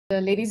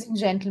Ladies and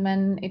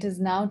gentlemen, it is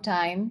now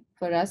time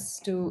for us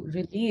to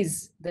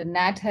release the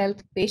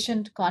NATHEALTH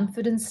Patient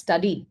Confidence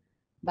Study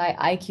by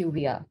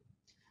iQVIA.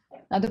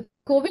 Now, the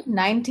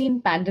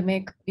COVID-19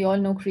 pandemic, we all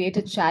know,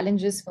 created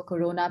challenges for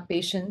corona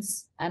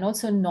patients and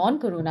also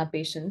non-corona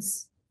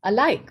patients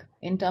alike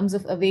in terms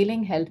of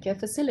availing healthcare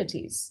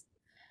facilities.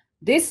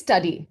 This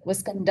study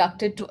was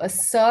conducted to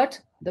assert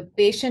the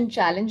patient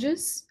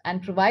challenges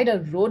and provide a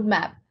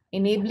roadmap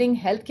enabling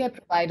healthcare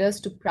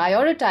providers to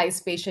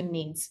prioritize patient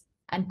needs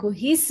and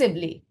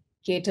cohesively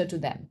cater to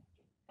them.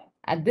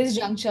 At this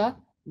juncture,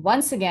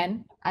 once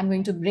again, I'm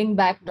going to bring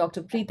back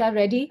Dr. Preetha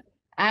Reddy,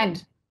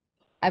 and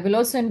I will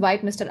also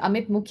invite Mr.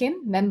 Amit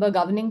Mookim, Member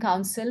Governing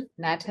Council,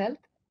 NatHealth,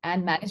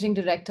 and Managing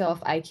Director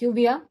of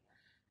iQVIA.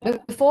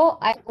 Before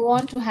I go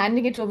on to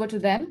handing it over to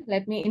them,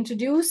 let me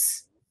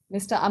introduce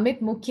Mr.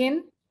 Amit Mookim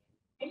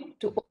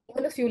to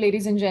all of you,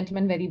 ladies and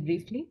gentlemen, very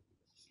briefly.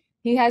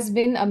 He has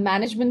been a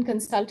management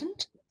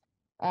consultant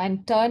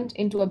and turned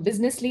into a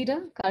business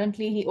leader.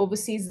 Currently, he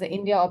oversees the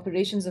India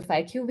operations of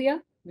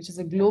iQVIA, which is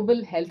a global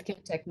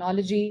healthcare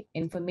technology,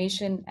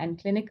 information, and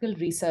clinical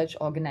research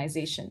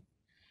organization.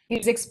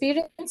 His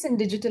experience in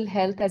digital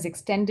health has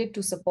extended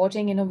to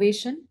supporting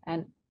innovation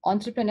and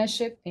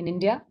entrepreneurship in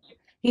India.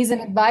 He's an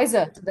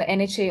advisor to the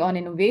NHA on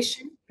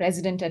innovation,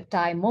 president at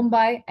TIE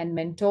Mumbai, and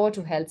mentor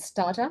to health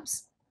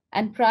startups.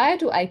 And prior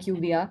to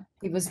iQVIA,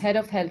 he was head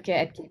of healthcare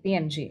at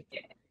KPMG.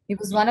 He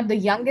was one of the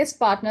youngest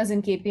partners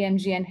in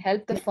KPMG and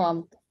helped the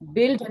firm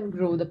build and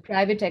grow the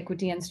private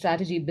equity and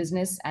strategy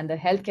business and the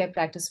healthcare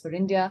practice for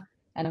India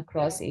and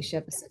across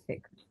Asia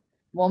Pacific.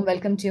 Warm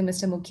welcome to you,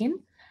 Mr.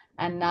 Mookim.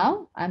 And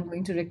now I'm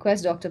going to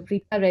request Dr.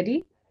 Preetha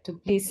Reddy to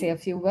please say a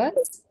few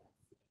words.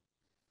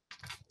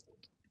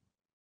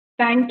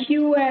 Thank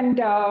you, and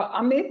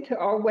Amit,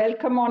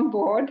 welcome on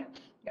board.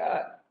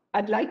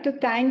 I'd like to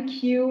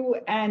thank you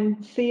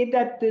and say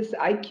that this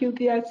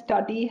iQVIA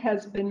study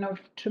has been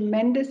of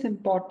tremendous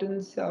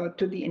importance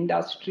to the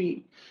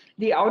industry.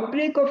 The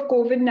outbreak of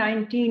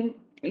COVID-19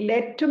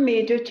 led to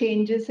major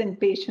changes in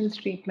patients'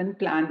 treatment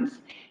plans,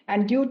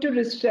 and due to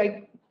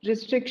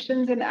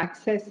restrictions in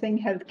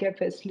accessing healthcare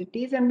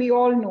facilities, and we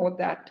all know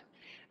that.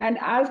 And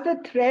as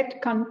the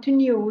threat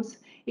continues,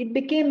 it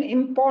became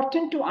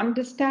important to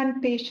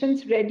understand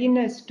patients'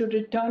 readiness to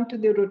return to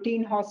their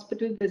routine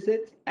hospital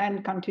visits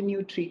and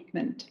continue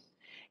treatment.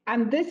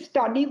 And this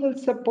study will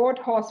support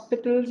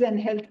hospitals and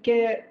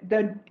healthcare,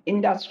 the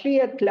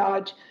industry at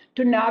large,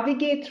 to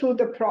navigate through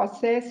the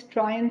process,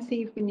 try and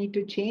see if we need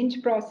to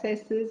change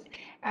processes,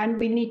 and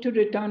we need to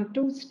return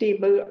to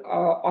stable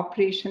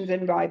operations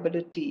and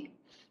viability.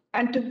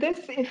 And to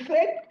this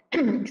effect,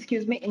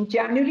 excuse me, in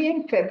January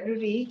and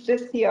February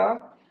this year,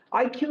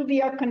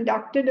 iQVIA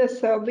conducted a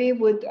survey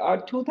with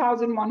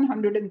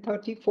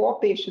 2,134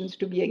 patients,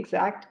 to be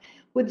exact,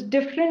 with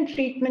different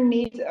treatment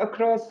needs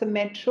across the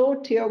metro,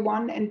 tier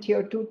 1 and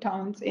tier 2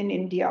 towns in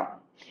India.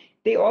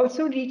 They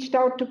also reached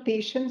out to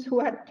patients who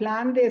had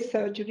planned their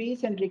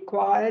surgeries and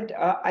required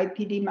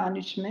IPD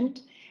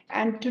management,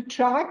 and to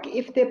track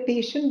if their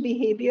patient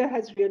behavior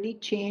has really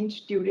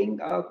changed during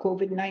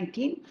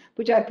COVID-19,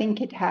 which I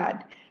think it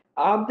had.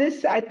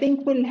 This, I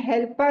think, will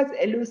help us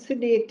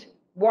elucidate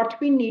what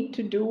we need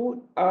to do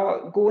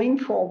going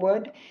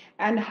forward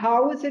and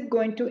how is it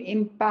going to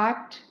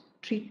impact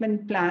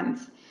treatment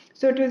plans.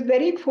 So it was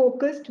very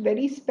focused,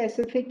 very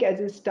specific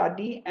as a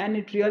study, and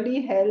it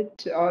really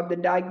helped the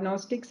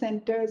diagnostic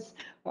centers,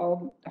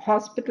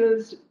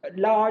 hospitals,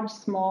 large,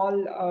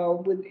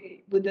 small,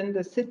 within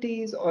the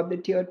cities or the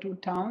tier 2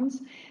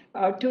 towns,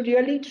 to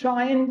really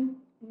try and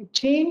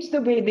change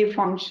the way they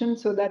function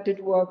so that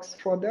it works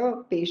for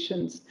the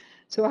patients.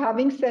 So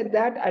having said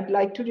that, I'd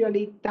like to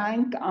really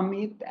thank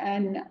Amit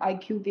and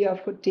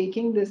iQVIA for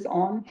taking this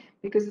on,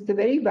 because it's a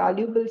very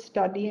valuable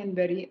study and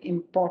very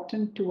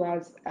important to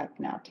us at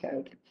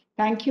NatHealth.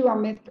 Thank you,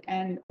 Amit,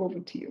 and over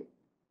to you.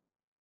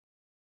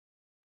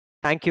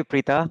 Thank you,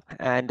 Preetha,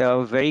 and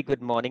a very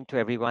good morning to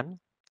everyone.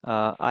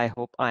 I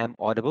hope I am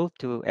audible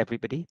to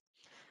everybody.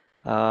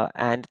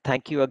 And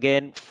thank you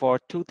again for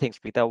two things,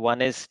 Preetha.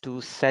 One is to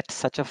set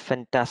such a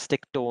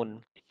fantastic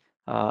tone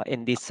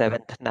in the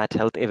 7th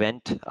NatHealth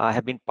event. I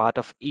have been part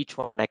of each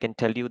one. I can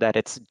tell you that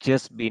it's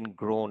just been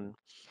grown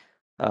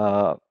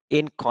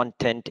in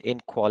content, in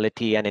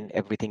quality, and in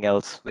everything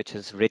else, which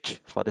is rich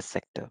for the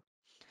sector.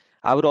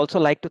 I would also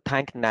like to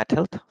thank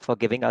NatHealth for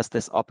giving us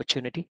this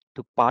opportunity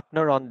to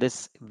partner on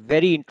this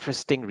very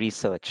interesting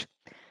research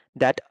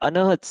that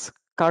unearths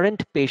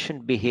current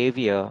patient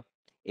behavior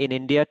in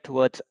India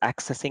towards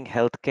accessing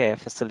healthcare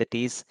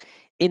facilities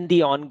in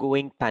the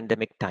ongoing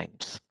pandemic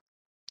times.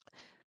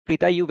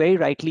 Preetha, you very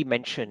rightly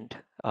mentioned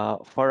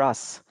for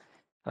us,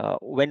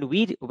 when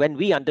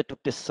we undertook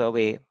this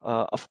survey,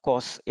 of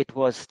course,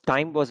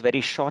 time was very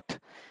short,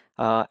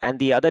 and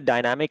the other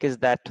dynamic is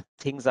that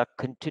things are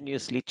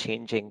continuously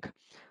changing.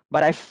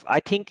 But I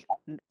think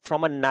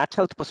from a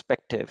NatHealth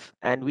perspective,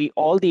 and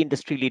all the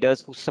industry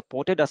leaders who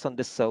supported us on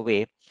this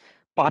survey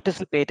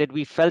participated,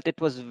 we felt it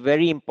was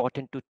very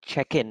important to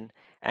check in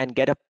and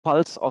get a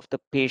pulse of the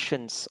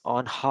patients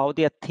on how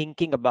they are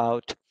thinking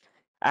about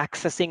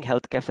accessing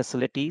healthcare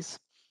facilities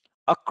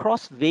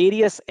across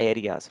various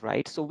areas,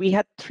 right? So we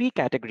had three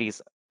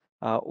categories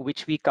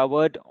which we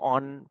covered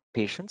on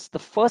patients. The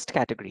first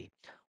category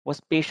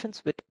was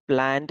patients with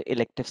planned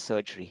elective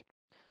surgery,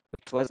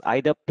 which was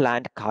either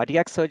planned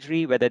cardiac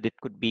surgery, whether it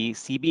could be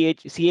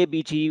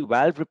CABG,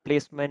 valve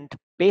replacement,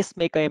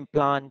 pacemaker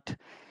implant,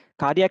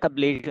 cardiac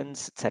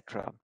ablations,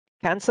 etc.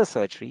 Cancer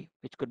surgery,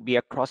 which could be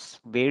across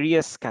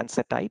various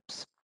cancer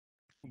types,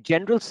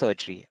 general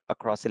surgery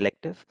across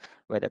elective,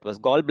 whether it was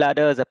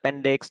gallbladders,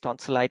 appendix,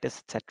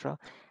 tonsillitis, etc.,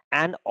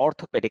 and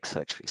orthopedic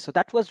surgery. So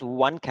that was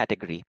one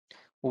category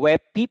where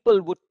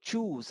people would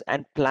choose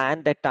and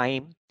plan their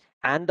time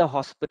and the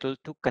hospital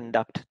to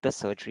conduct the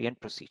surgery and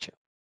procedure.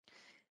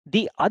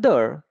 The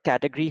other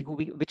category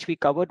which we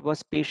covered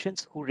was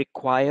patients who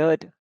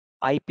required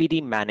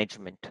IPD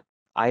management,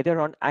 either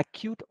on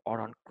acute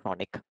or on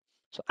chronic.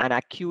 So an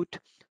acute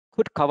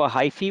could cover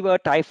high fever,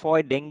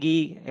 typhoid,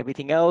 dengue,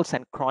 everything else,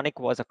 and chronic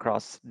was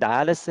across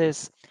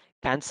dialysis,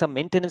 cancer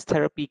maintenance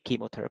therapy,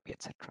 chemotherapy,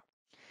 etc.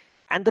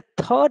 And the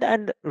third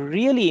and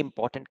really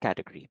important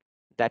category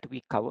that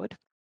we covered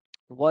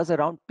was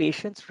around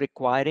patients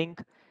requiring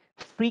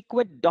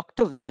frequent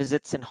doctor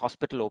visits in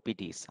hospital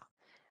OPDs,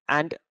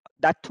 and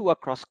that too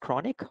across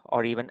chronic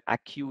or even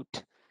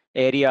acute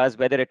areas,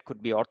 whether it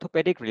could be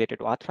orthopedic related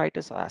to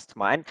arthritis or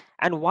asthma.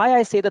 And why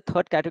I say the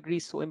third category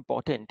is so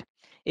important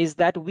is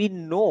that we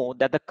know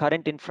that the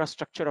current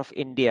infrastructure of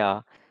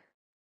India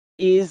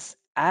is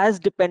as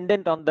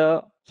dependent on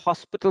the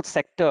hospital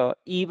sector,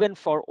 even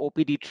for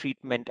OPD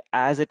treatment,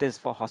 as it is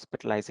for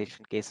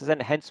hospitalization cases. And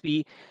hence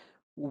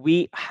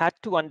we had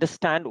to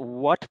understand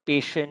what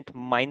patient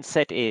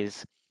mindset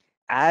is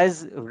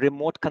as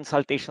remote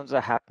consultations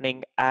are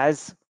happening,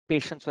 as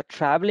patients were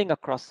traveling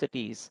across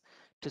cities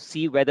to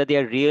see whether they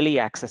are really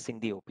accessing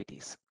the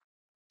OPDs.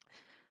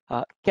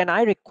 Can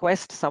I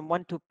request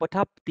someone to put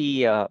up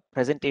the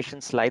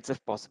presentation slides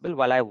if possible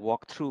while I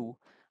walk through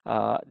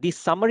the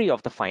summary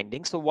of the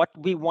findings? So what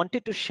we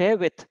wanted to share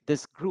with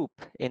this group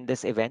in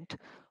this event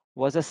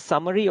was a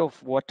summary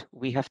of what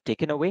we have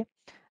taken away.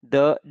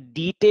 The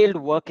detailed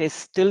work is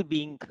still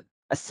being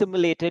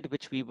assimilated,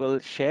 which we will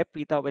share,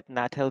 Preetha, with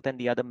NatHealth and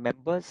the other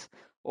members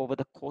over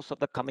the course of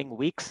the coming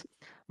weeks.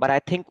 But I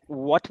think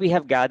what we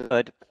have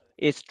gathered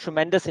is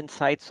tremendous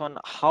insights on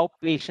how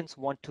patients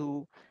want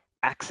to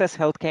access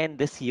healthcare in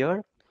this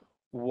year.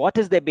 What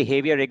is their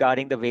behavior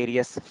regarding the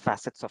various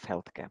facets of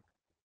healthcare?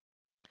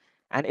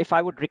 And if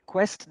I would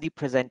request the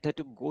presenter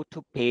to go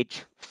to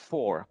page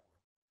 4.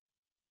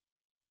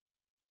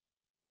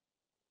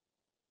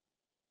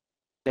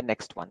 The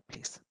next one,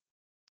 please.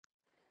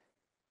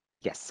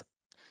 Yes.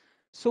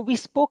 So we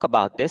spoke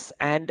about this,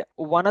 and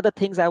one of the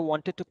things I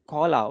wanted to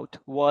call out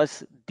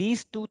was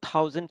these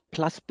 2,000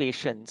 plus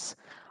patients.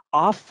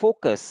 Our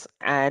focus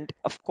and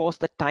of course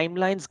the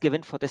timelines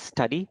given for this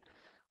study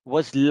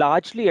was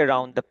largely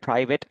around the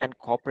private and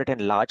corporate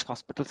and large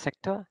hospital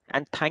sector.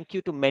 And thank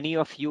you to many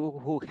of you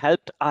who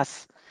helped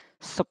us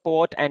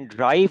support and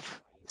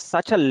drive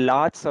such a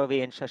large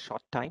survey in a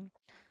short time.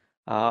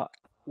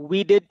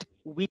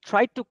 We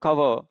tried to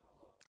cover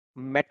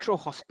metro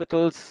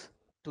hospitals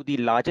to the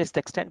largest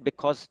extent,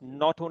 because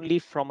not only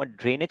from a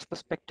drainage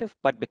perspective,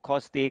 but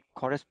because they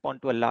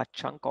correspond to a large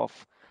chunk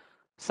of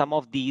some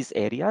of these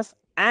areas.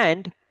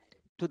 And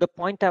to the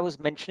point I was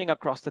mentioning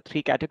across the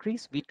three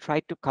categories, we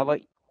tried to cover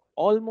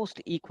almost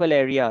equal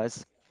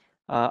areas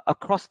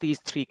across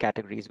these three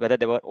categories, whether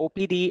they were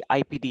OPD,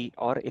 IPD,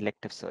 or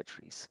elective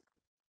surgeries.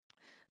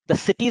 The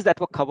cities that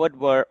were covered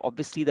were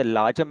obviously the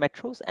larger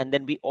metros, and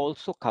then we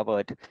also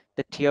covered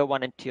the tier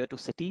 1 and tier 2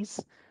 cities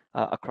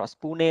across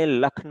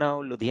Pune,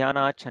 Lucknow,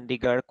 Ludhiana,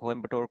 Chandigarh,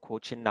 Coimbatore,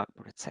 Cochin,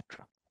 Nagpur,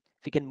 etc.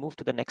 If we can move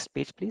to the next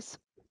page, please.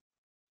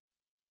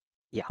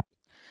 Yeah.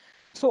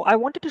 So I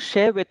wanted to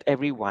share with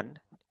everyone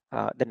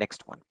the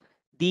next one.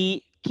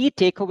 The key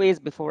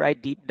takeaways before I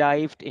deep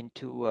dived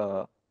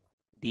into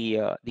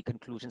the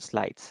conclusion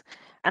slides.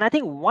 And I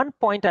think one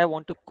point I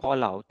want to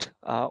call out,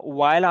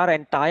 while our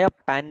entire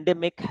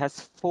pandemic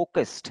has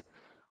focused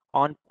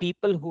on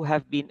people who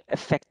have been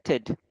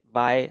affected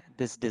by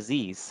this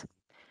disease,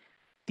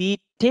 the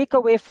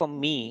takeaway for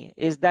me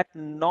is that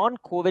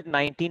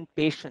non-COVID-19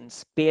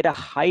 patients paid a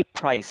high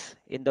price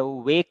in the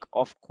wake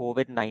of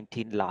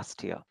COVID-19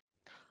 last year.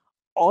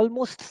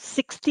 Almost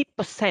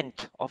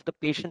 60% of the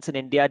patients in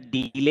India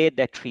delayed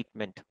their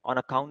treatment on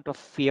account of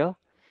fear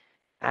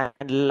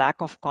and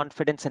lack of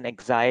confidence and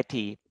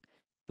anxiety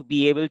to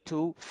be able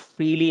to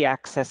freely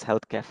access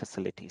healthcare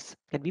facilities.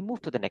 Can we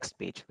move to the next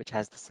page, which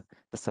has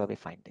the survey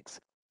findings?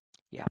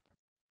 Yeah.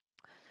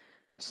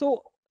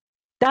 So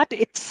that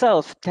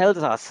itself tells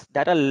us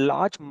that a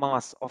large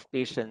mass of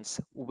patients,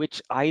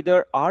 which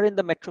either are in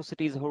the metro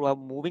cities or are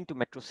moving to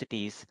metro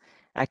cities,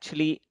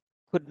 actually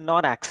could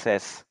not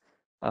access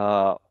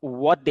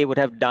what they would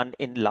have done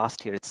in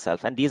last year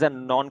itself. And these are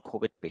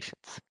non-COVID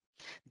patients.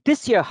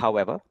 This year,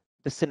 however,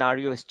 the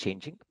scenario is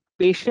changing.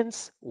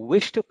 Patients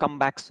wish to come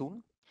back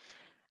soon.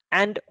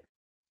 And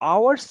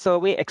our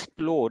survey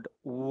explored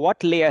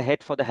what lay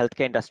ahead for the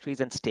healthcare industries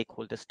and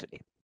stakeholders today.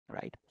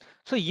 right?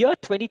 So year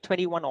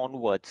 2021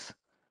 onwards,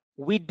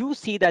 we do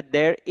see that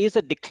there is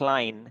a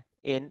decline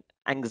in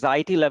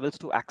anxiety levels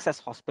to access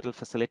hospital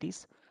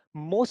facilities.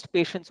 Most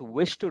patients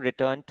wish to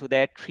return to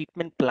their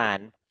treatment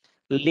plan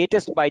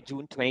latest by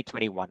June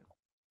 2021.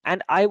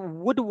 And I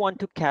would want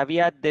to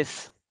caveat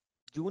this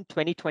June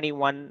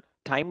 2021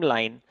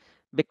 timeline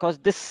because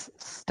this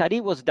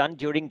study was done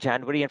during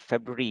January and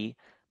February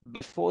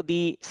before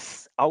the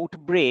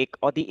outbreak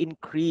or the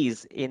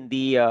increase in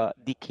the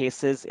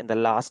cases in the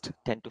last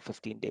 10 to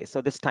 15 days.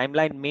 So this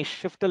timeline may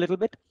shift a little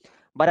bit,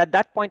 but at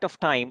that point of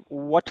time,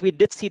 what we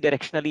did see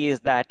directionally is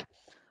that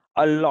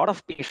a lot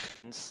of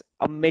patients,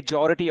 a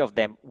majority of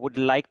them would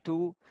like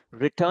to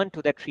return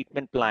to their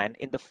treatment plan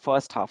in the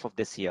first half of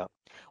this year.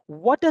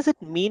 What does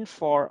it mean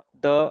for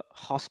the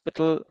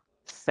hospital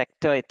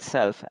sector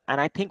itself? And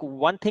I think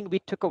one thing we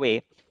took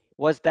away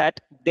was that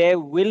there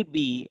will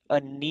be a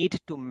need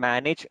to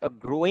manage a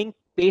growing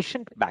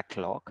patient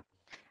backlog,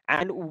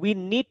 and we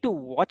need to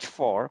watch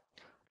for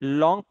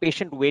long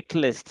patient wait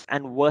lists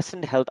and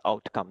worsened health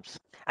outcomes.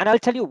 And I'll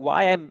tell you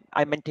why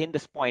I maintain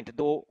this point,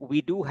 though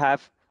we do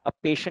have a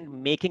patient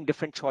making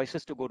different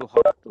choices to go to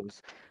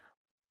hospitals.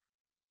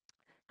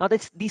 Now,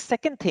 the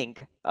second thing,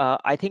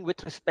 I think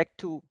with respect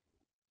to,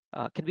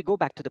 can we go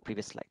back to the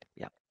previous slide?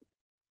 Yeah.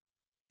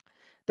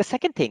 The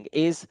second thing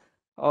is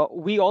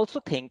we also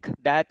think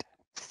that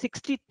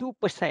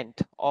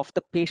 62% of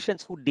the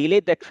patients who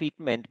delayed their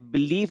treatment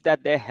believe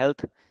that their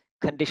health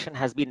condition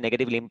has been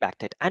negatively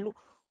impacted. And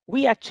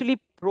we actually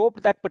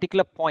probed that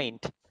particular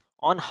point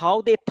on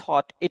how they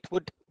thought it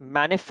would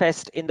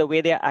manifest in the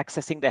way they are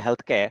accessing their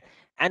healthcare.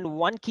 And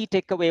one key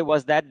takeaway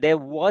was that there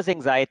was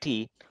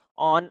anxiety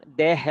on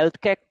their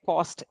healthcare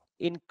cost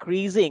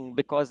increasing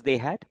because they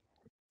had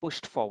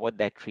pushed forward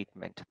their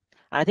treatment.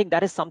 And I think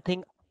that is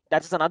something,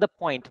 that is another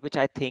point which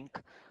I think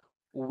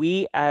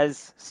we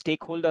as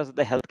stakeholders of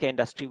the healthcare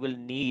industry will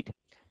need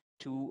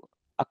to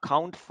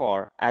account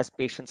for as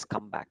patients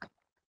come back.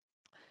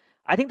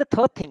 I think the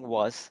third thing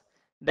was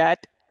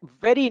that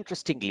very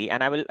interestingly,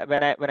 and I will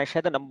when I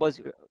share the numbers,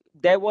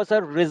 there was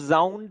a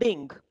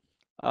resounding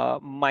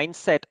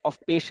mindset of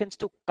patients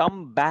to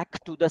come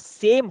back to the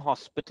same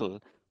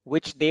hospital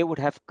which they would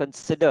have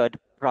considered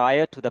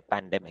prior to the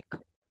pandemic,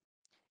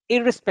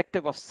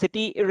 irrespective of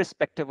city,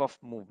 irrespective of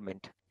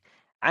movement.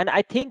 And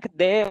I think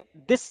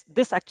this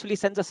actually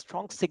sends a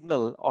strong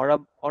signal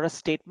or a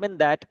statement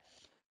that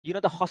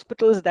the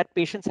hospitals that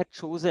patients had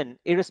chosen,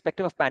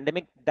 irrespective of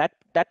pandemic,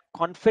 that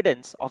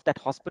confidence of that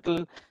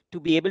hospital to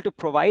be able to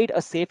provide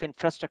a safe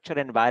infrastructure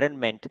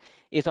environment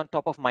is on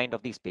top of mind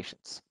of these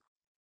patients.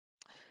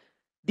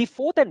 The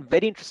fourth and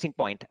very interesting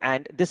point,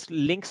 and this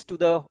links to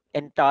the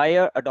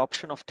entire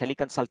adoption of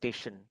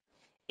teleconsultation,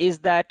 is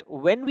that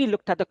when we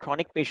looked at the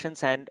chronic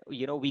patients and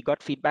we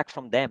got feedback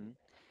from them,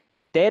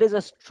 there is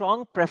a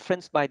strong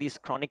preference by these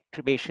chronic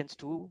patients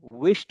to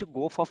wish to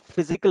go for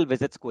physical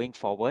visits going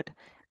forward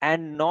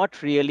and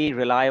not really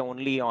rely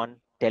only on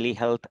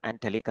telehealth and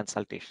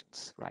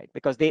teleconsultations, right?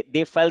 Because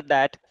they felt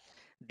that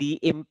the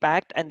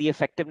impact and the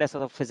effectiveness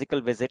of a physical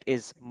visit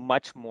is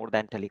much more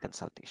than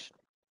teleconsultation.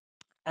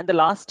 And the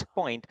last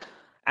point,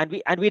 and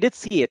we did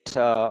see it,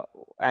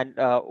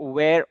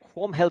 where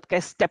home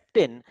healthcare stepped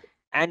in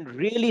and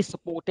really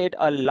supported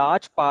a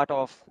large part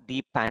of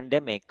the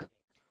pandemic,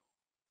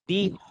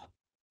 the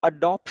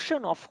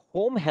adoption of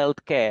home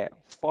healthcare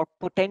for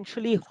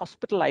potentially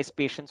hospitalized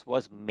patients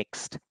was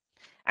mixed.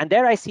 And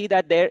there I see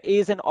that there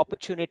is an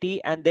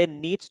opportunity and there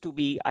needs to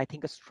be, I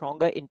think, a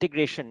stronger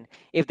integration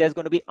if there's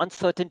going to be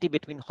uncertainty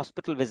between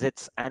hospital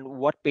visits and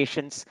what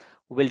patients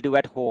will do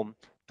at home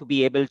to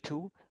be able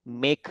to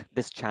make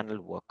this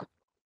channel work.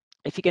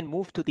 If you can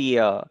move to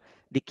the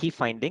key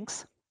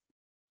findings.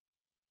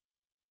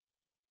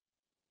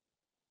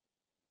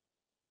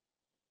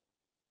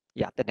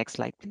 Yeah, the next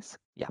slide, please.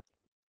 Yeah.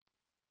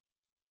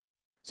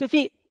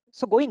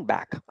 So going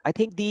back, I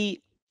think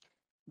the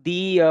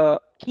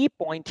key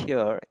point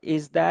here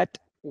is that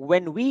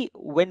when we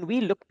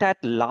looked at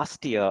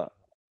last year,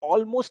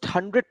 almost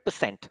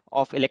 100%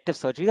 of elective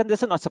surgeries, and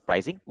this is not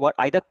surprising, were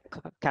either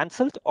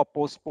cancelled or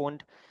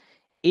postponed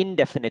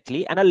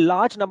indefinitely. And a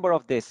large number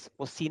of this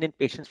was seen in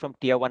patients from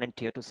tier 1 and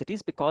tier 2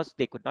 cities because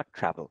they could not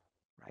travel,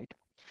 right?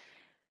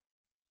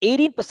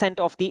 18%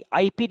 of the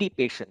IPD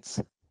patients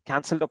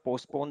cancelled or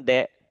postponed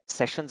their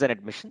sessions and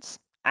admissions.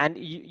 And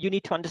you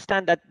need to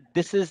understand that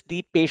this is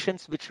the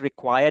patients which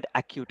required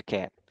acute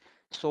care.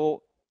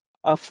 So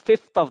a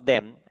fifth of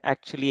them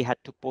actually had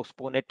to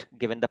postpone it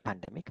given the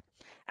pandemic.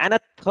 And a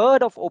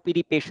third of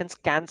OPD patients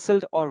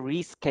cancelled or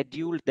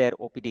rescheduled their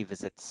OPD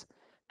visits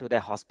to their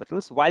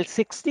hospitals, while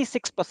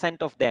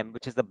 66% of them,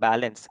 which is the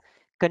balance,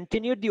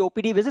 continued the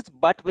OPD visits,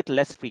 but with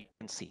less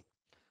frequency.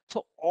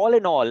 So all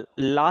in all,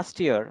 last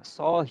year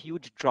saw a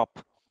huge drop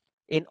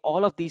in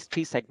all of these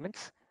three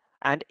segments,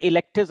 and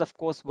electives, of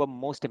course, were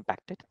most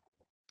impacted.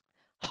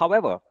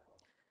 However,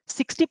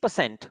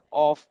 60%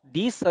 of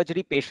these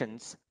surgery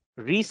patients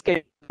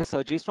rescheduled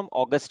surgeries from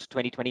August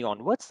 2020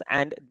 onwards,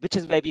 and which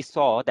is where we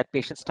saw that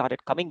patients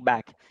started coming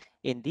back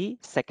in the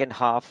second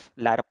half,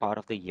 latter part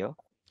of the year.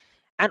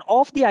 And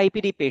of the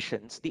IPD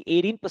patients, the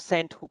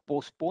 18% who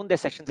postponed their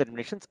sessions and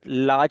admissions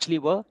largely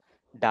were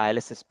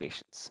dialysis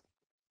patients.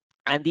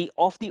 And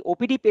of the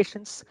OPD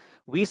patients,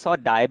 we saw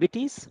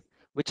diabetes,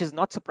 which is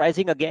not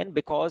surprising again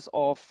because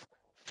of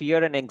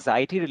fear and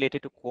anxiety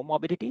related to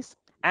comorbidities,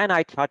 and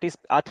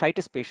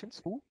arthritis patients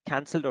who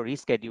canceled or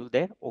rescheduled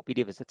their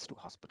OPD visits to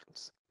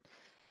hospitals.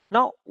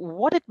 Now,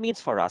 what it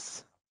means for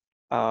us,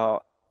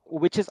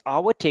 which is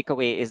our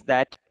takeaway, is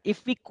that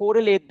if we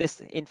correlate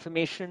this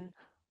information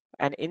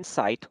and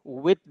insight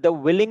with the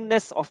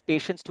willingness of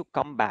patients to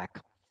come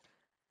back,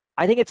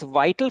 I think it's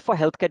vital for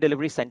healthcare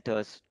delivery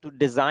centers to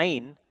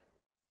design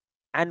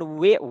and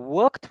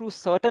work through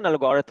certain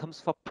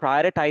algorithms for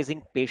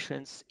prioritizing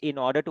patients in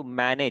order to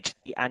manage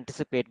the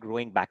anticipated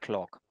growing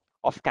backlog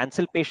of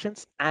canceled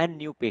patients and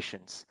new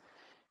patients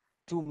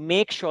to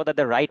make sure that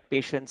the right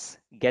patients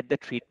get the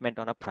treatment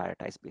on a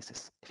prioritized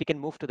basis. If we can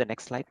move to the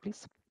next slide,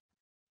 please.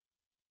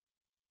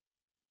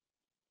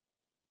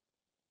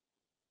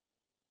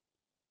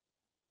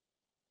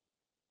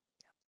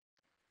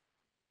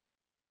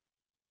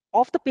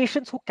 Of the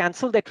patients who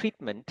cancel their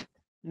treatment,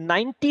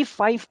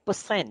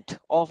 95%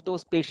 of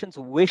those patients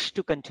wish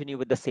to continue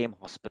with the same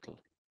hospital,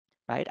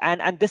 right?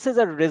 And this is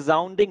a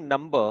resounding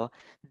number.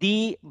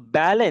 The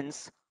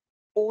balance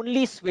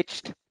only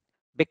switched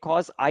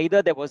because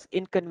either there was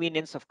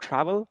inconvenience of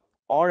travel,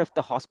 or if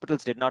the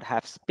hospitals did not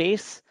have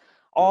space,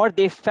 or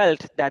they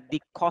felt that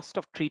the cost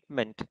of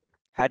treatment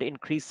had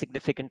increased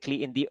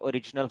significantly in the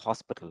original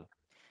hospital.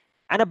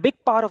 And a big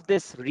part of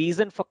this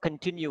reason for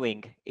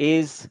continuing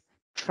is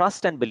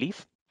trust and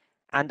belief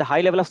and the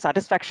high level of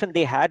satisfaction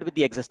they had with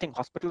the existing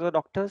hospitals or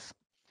doctors.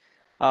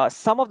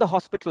 Some of the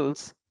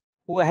hospitals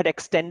who had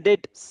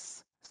extended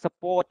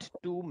support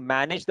to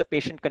manage the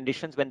patient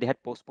conditions when they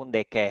had postponed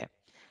their care.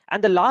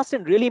 And the last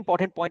and really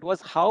important point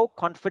was how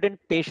confident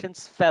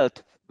patients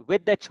felt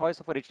with their choice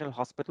of original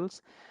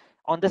hospitals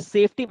on the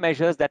safety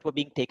measures that were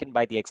being taken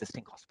by the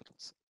existing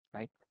hospitals,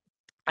 right?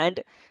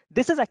 And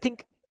this is, I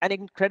think, an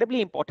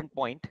incredibly important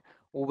point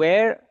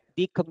where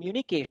the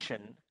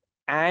communication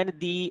and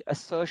the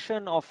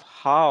assertion of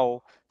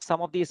how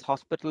some of these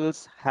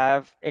hospitals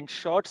have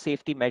ensured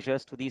safety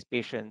measures to these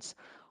patients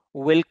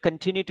will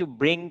continue to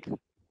bring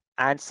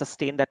and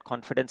sustain that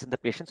confidence in the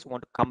patients who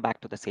want to come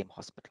back to the same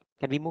hospital.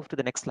 Can we move to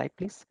the next slide,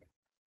 please?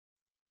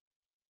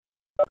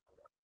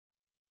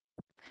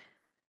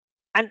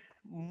 And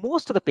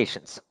most of the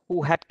patients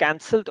who had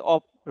cancelled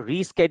or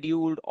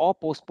rescheduled or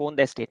postponed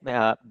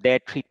their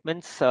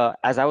treatments,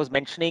 as I was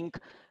mentioning,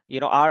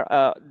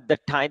 the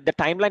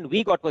timeline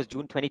we got was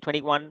June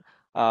 2021.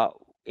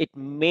 It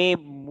may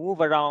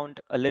move around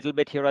a little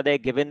bit here or there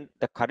given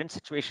the current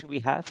situation we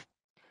have.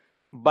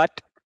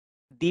 But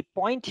the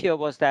point here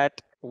was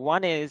that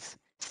one is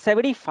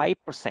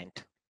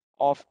 75%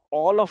 of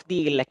all of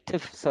the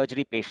elective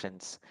surgery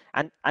patients,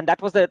 and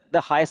that was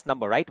the highest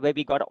number, right, where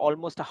we got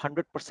almost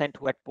 100%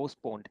 who had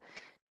postponed.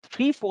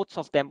 3/4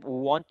 of them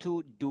want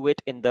to do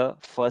it in the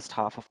first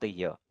half of the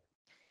year.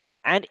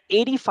 And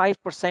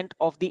 85%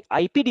 of the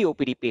IPD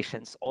OPD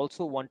patients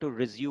also want to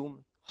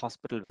resume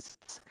hospital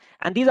visits.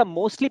 And these are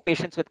mostly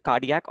patients with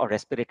cardiac or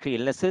respiratory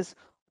illnesses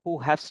who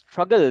have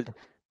struggled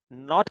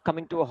not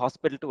coming to a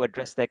hospital to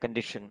address their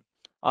condition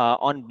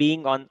on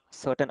being on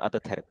certain other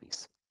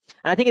therapies.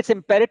 And I think it's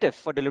imperative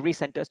for delivery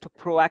centers to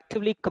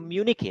proactively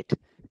communicate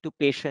to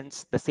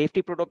patients the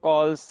safety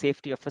protocols,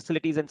 safety of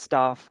facilities and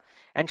staff,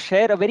 and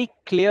share a very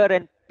clear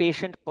and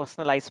patient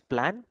personalized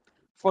plan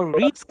for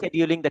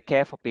rescheduling the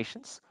care for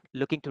patients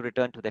looking to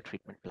return to their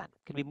treatment plan.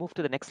 Can we move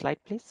to the next slide,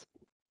 please?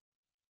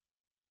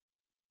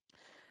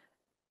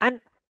 And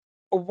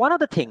one of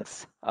the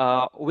things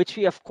which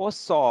we of course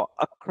saw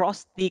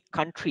across the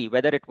country,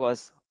 whether it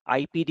was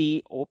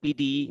IPD,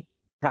 OPD,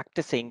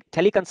 practicing,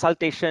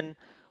 teleconsultation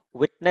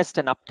witnessed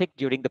an uptick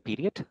during the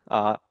period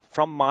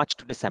from March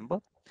to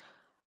December.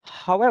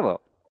 However,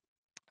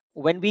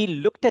 when we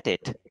looked at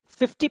it,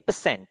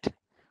 50%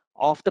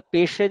 of the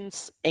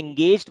patients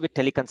engaged with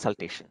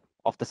teleconsultation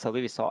of the survey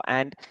we saw,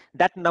 and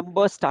that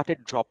number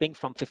started dropping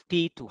from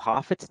 50 to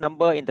half its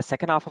number in the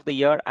second half of the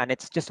year, and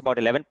it's just about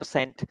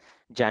 11%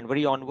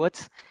 January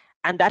onwards.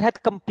 And that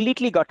had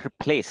completely got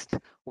replaced,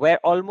 where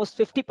almost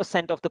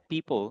 50% of the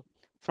people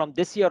from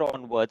this year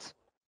onwards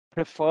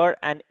prefer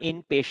an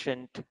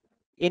inpatient,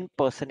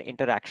 in-person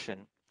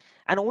interaction.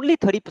 And only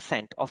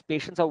 30% of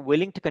patients are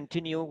willing to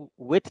continue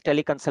with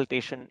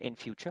teleconsultation in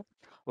future,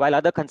 while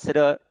others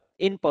consider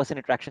in-person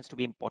interactions to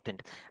be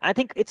important. I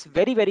think it's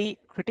very, very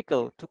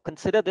critical to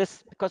consider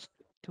this because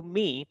to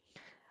me,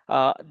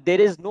 there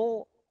is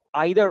no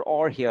either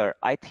or here.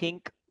 I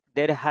think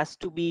there has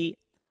to be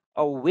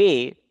a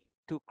way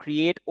to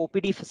create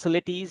OPD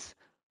facilities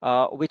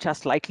which are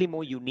slightly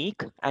more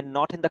unique and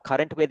not in the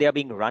current way they are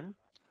being run,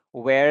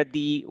 where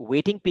the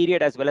waiting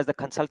period as well as the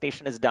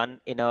consultation is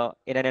done in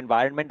an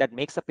environment that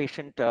makes a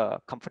patient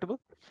comfortable,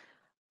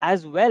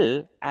 as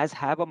well as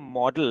have a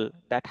model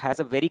that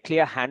has a very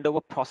clear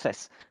handover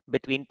process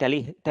between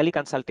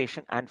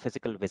teleconsultation and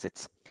physical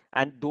visits.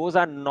 And those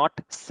are not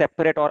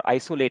separate or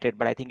isolated,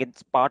 but I think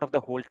it's part of the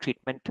whole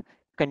treatment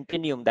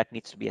continuum that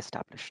needs to be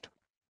established.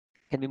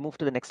 Can we move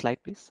to the next slide,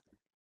 please?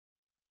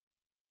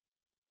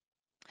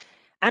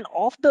 And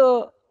of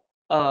the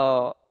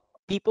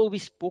people we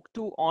spoke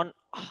to on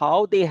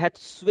how they had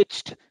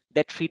switched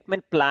their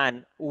treatment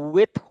plan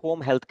with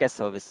home healthcare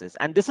services.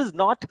 And this is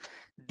not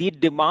the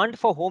demand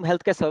for home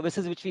healthcare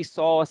services, which we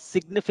saw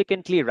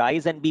significantly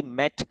rise and be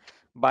met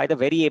by the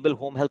very able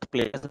home health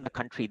players in the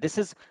country. This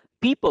is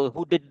people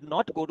who did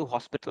not go to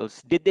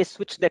hospitals. Did they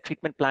switch their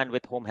treatment plan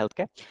with home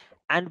healthcare?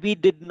 And we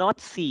did not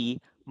see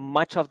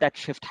much of that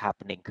shift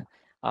happening.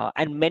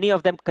 And many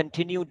of them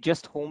continued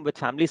just home with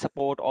family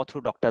support or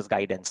through doctor's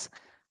guidance,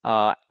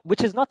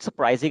 which is not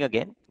surprising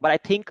again. But I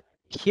think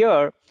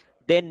here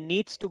there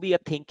needs to be a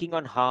thinking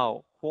on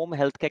how home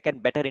healthcare can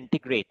better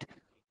integrate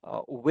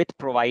with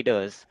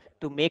providers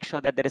to make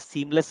sure that there is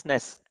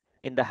seamlessness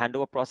in the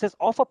handover process,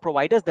 or for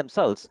providers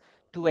themselves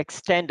to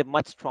extend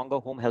much stronger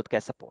home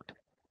healthcare support.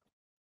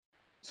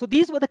 So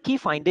these were the key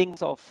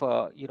findings of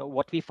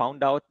what we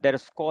found out. There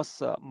is, of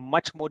course,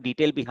 much more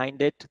detail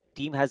behind it.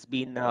 Team has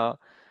been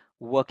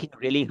working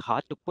really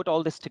hard to put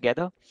all this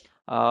together.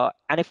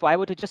 And if I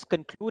were to just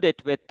conclude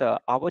it with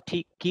our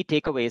key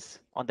takeaways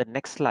on the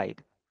next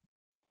slide.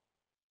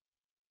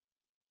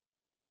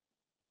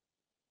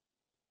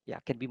 Yeah,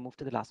 can we move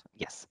to the last one?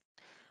 Yes.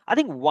 I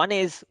think one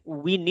is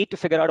we need to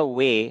figure out a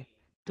way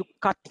to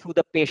cut through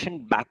the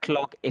patient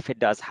backlog if it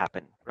does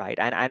happen, right?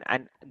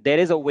 And there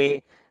is a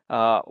way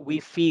we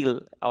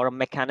feel, or a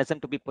mechanism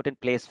to be put in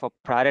place for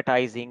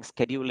prioritizing,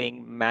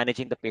 scheduling,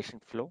 managing the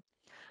patient flow.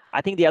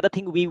 I think the other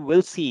thing we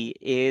will see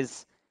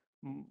is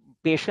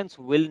patients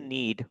will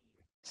need,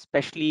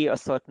 especially a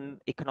certain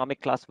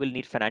economic class will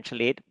need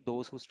financial aid,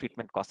 those whose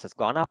treatment cost has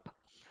gone up.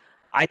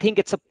 I think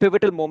it's a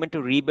pivotal moment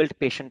to rebuild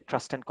patient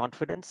trust and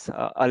confidence.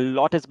 A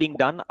lot is being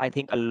done. I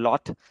think a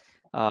lot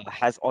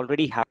has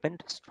already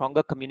happened.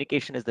 Stronger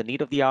communication is the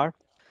need of the hour.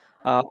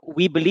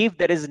 We believe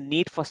there is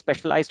need for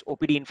specialized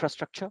OPD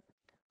infrastructure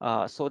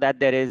so that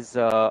there is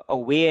a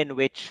way in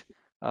which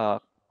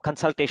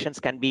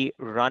consultations can be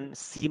run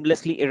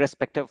seamlessly,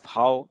 irrespective of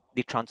how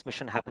the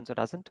transmission happens or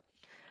doesn't.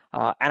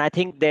 And I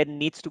think there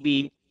needs to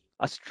be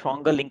a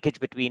stronger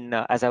linkage between,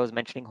 as I was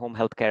mentioning, home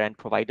healthcare and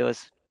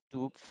providers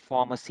to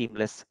form a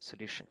seamless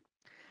solution.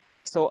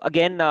 So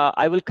again,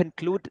 I will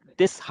conclude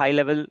this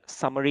high-level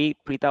summary,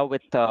 Preetha,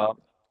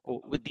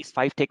 with these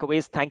 5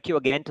 takeaways. Thank you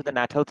again to the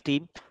NATHEALTH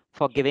team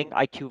for giving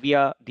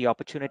iQVIA the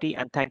opportunity,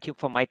 and thank you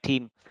for my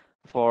team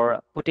for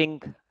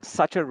putting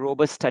such a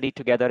robust study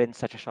together in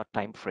such a short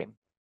time frame.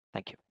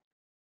 Thank you.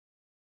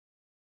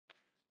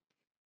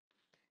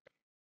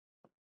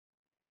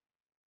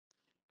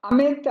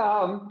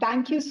 Amit,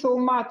 thank you so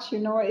much.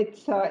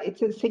 It's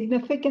a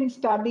significant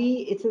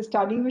study. It's a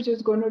study which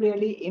is going to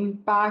really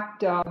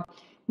impact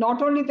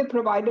not only the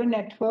provider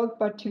network,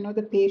 but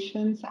the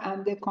patients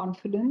and their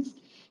confidence.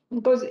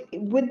 Because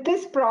with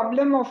this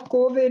problem of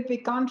COVID, we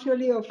can't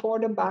really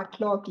afford a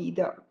backlog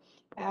either.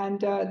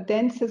 And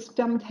then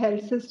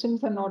health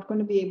systems are not going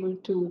to be able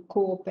to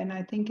cope. And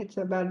I think it's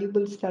a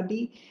valuable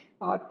study.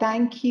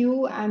 Thank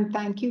you, and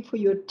thank you for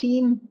your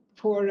team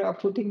for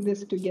putting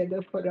this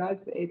together for us.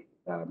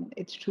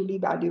 It's truly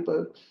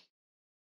valuable.